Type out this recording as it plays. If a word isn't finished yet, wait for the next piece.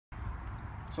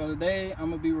So today I'm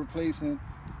gonna be replacing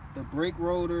the brake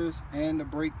rotors and the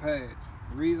brake pads.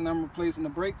 The reason I'm replacing the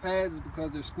brake pads is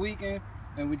because they're squeaking,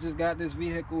 and we just got this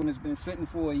vehicle and it's been sitting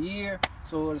for a year,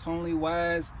 so it's only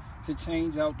wise to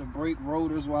change out the brake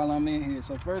rotors while I'm in here.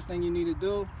 So first thing you need to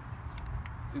do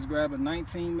is grab a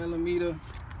 19mm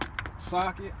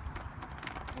socket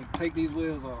and take these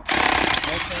wheels off.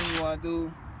 Next thing you want to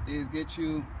do is get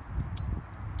you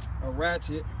a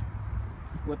ratchet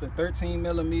with a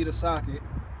 13mm socket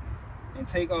and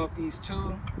take off these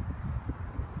two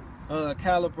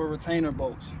caliper retainer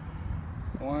bolts.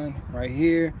 One right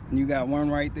here, and you got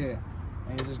one right there,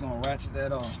 and you're just gonna ratchet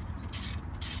that off.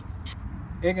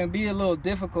 It can be a little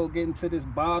difficult getting to this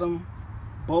bottom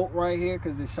bolt right here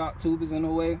because the shock tube is in the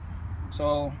way.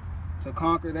 So to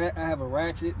conquer that, I have a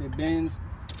ratchet that bends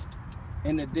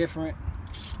in the different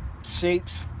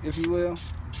shapes, if you will.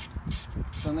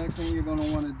 So next thing you're gonna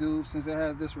want to do, since it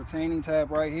has this retaining tab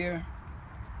right here,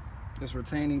 this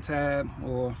retaining tab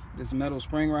or this metal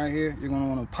spring right here, you're gonna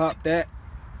want to pop that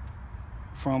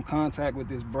from contact with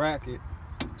this bracket.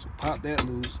 So pop that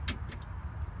loose.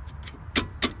 It's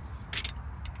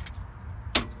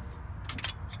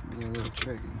gonna be a little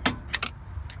tricky.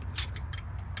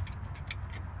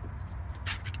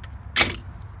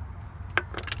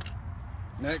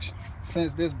 Next,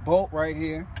 since this bolt right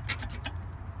here,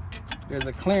 there's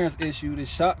a clearance issue, this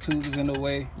shock tube is in the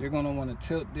way, you're gonna want to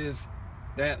tilt this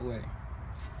that way.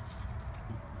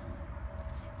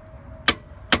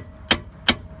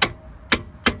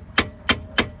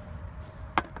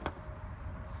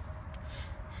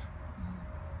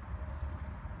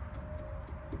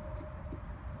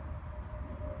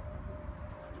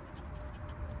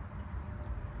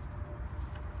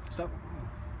 Stop.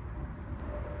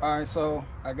 Alright, so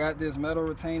I got this metal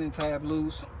retaining tab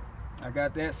loose. I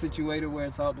got that situated where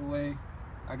it's out the way.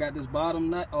 I got this bottom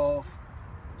nut off.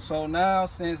 So now,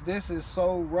 since this is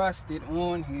so rusted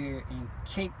on here and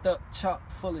caked up, chock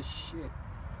full of shit,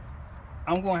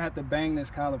 I'm gonna have to bang this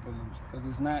caliper loose because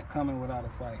it's not coming without a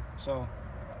fight. So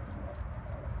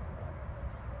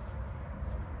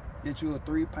get you a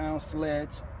 3-pound sledge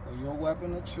or your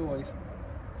weapon of choice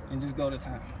and just go to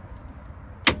town.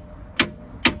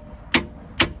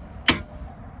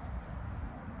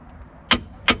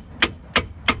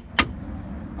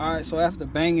 Alright, so after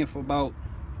banging for about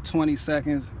 20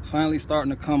 seconds, it's finally starting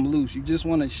to come loose. You just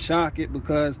want to shock it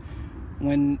because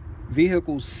when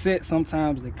vehicles sit,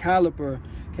 sometimes the caliper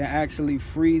can actually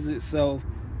freeze itself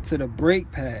to the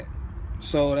brake pad.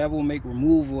 So that will make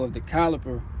removal of the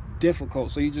caliper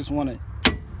difficult. So you just want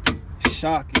to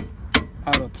shock it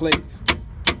out of place.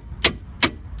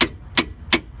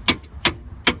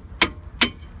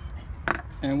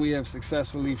 And we have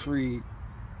successfully freed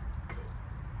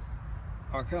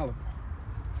our caliper.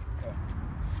 Okay.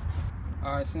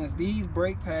 Alright, since these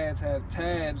brake pads have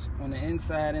tabs on the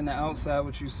inside and the outside,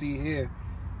 what you see here,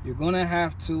 you're gonna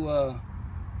have to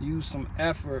use some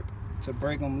effort to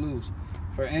break them loose.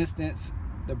 For instance,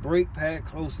 the brake pad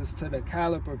closest to the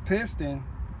caliper piston,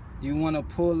 you want to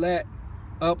pull that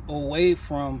up away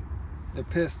from the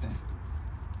piston.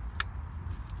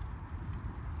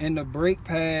 And the brake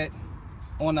pad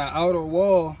on the outer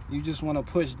wall, you just want to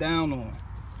push down on,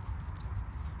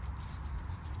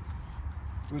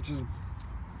 which is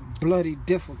bloody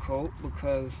difficult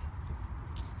because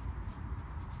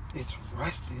it's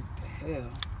rusted to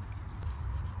hell.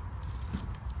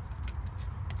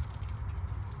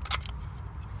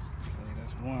 Okay,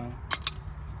 that's one.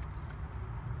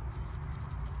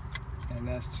 And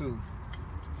that's two.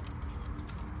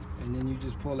 And then you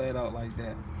just pull that out like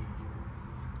that.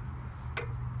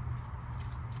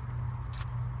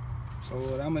 So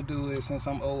what I'm gonna do is, since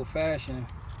I'm old-fashioned,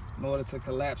 in order to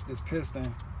collapse this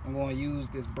piston, I'm going to use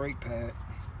this brake pad.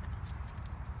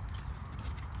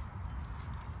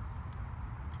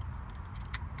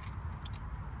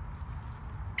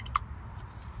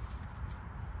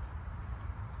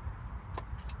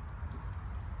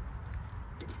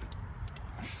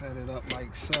 Set it up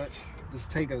like such. Just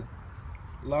take a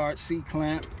large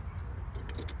C-clamp.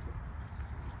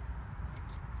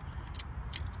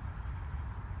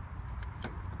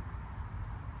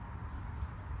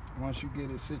 Once you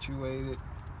get it situated,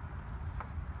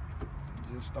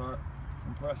 just start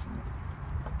compressing it.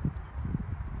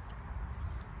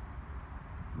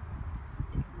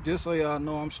 Just so y'all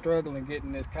know, I'm struggling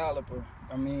getting this caliper,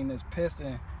 this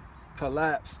piston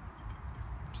collapsed.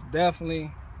 It's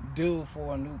definitely due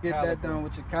for a new caliper. Get that done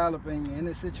with your caliper, and you're in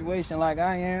a situation like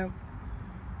I am,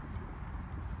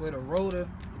 where the rotor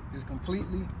is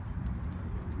completely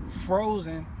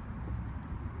frozen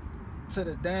to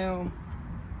the down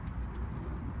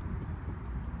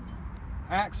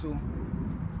axle,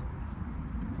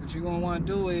 what you're gonna want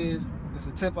to do is, it's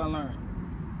a tip I learned.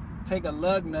 Take a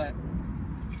lug nut.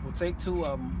 We'll take 2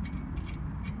 of them.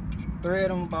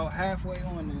 Thread them about halfway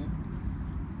on there.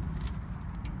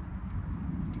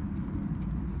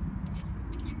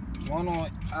 One on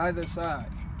either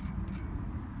side.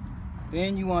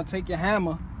 Then you want to take your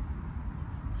hammer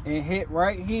and hit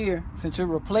right here. Since you're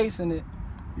replacing it,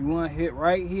 you want to hit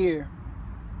right here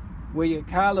where your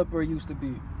caliper used to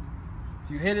be. If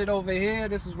you hit it over here,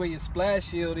 this is where your splash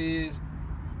shield is,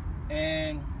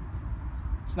 and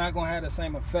it's not going to have the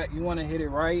same effect. You want to hit it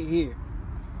right here.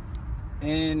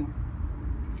 And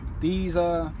these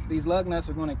lug nuts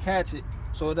are going to catch it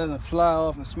so it doesn't fly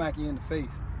off and smack you in the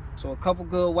face. So a couple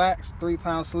good whacks,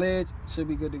 3-pound sledge, should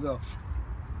be good to go.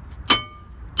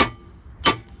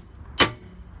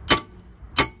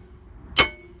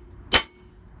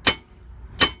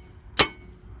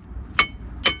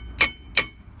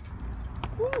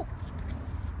 Woo.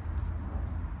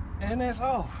 And that's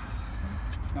off.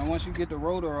 Now once you get the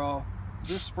rotor off,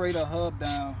 just spray the hub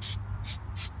down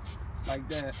like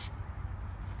that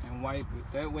and wipe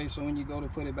it. That way, so when you go to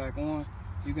put it back on,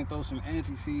 you can throw some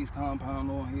anti-seize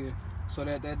compound on here so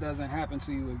that that doesn't happen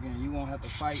to you again. You won't have to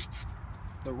fight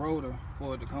the rotor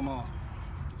for it to come off.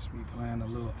 Just be playing a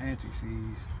little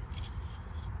anti-seize.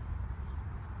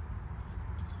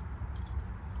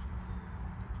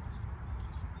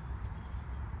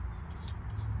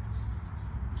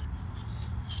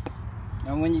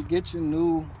 Now when you get your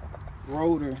new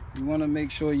rotor, you want to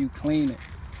make sure you clean it,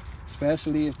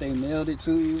 especially if they mailed it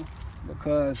to you,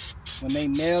 because when they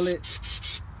mail it,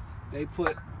 they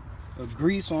put a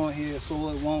grease on here so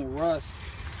it won't rust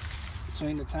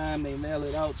between the time they mail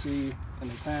it out to you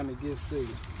and the time it gets to you.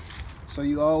 So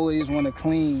you always want to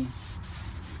clean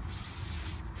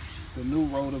the new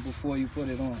rotor before you put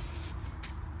it on.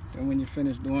 And when you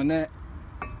finish doing that,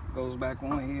 it goes back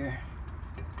on here.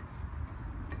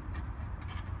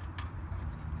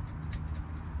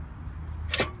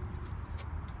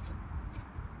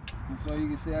 And so you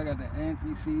can see I got the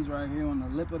anti-seize right here on the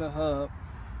lip of the hub.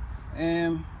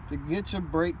 And to get your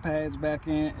brake pads back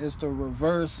in, it's the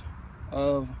reverse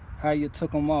of how you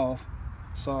took them off.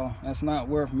 So that's not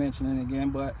worth mentioning again,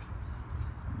 but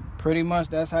pretty much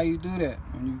that's how you do that.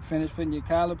 When you finish putting your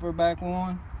caliper back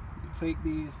on, you take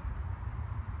these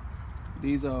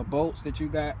bolts that you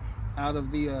got out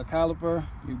of the caliper,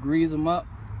 you grease them up,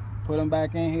 put them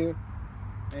back in here,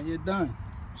 and you're done.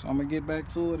 So I'm gonna get back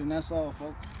to it, and that's all,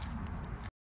 folks.